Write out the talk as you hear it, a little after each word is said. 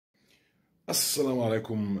Assalamu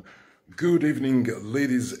alaikum. Good evening,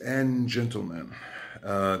 ladies and gentlemen.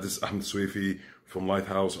 This is Ahmed Sweifi from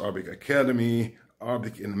Lighthouse Arabic Academy.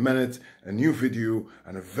 Arabic in a minute, a new video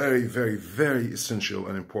and a very, very, very essential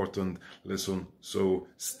and important lesson. So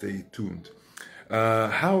stay tuned.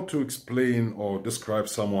 How to explain or describe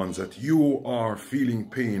someone that you are feeling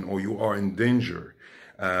pain or you are in danger,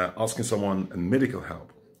 asking someone medical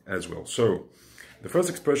help as well. So the first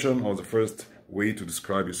expression or the first way to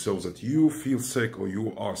describe yourself that you feel sick or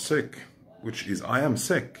you are sick, which is I am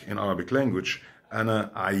sick in Arabic language. Ana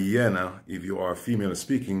ayyana, if you are female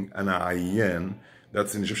speaking, ana ayyan,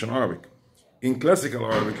 that's in Egyptian Arabic. In classical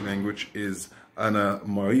Arabic language is ana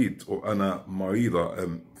marid or ana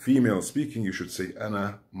marida. Female speaking, you should say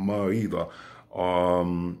ana marida.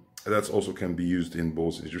 That also can be used in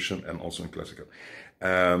both Egyptian and also in classical.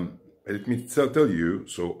 Let me tell you,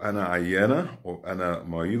 so ana ayyana or ana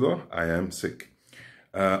marida, I am sick.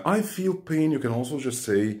 I feel pain, you can also just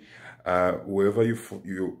say, wherever you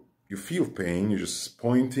feel pain, you're just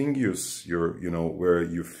pointing where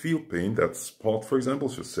you feel pain, that spot, for example.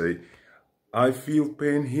 So say, I feel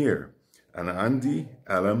pain here. Ana andi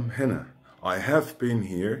alam hena. I have pain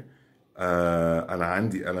here. Ana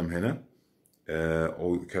andi alam hena.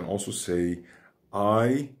 Or you can also say,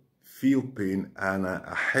 I feel pain. Ana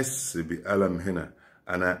ahis bi alam hena.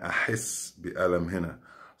 Ana ahis bi alam hena.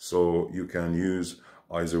 So you can use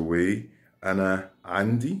either way. Ana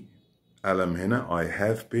andi alam hena, I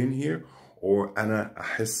have pain here, or ana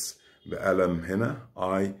ahis bi alam hena,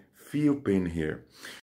 I feel pain here.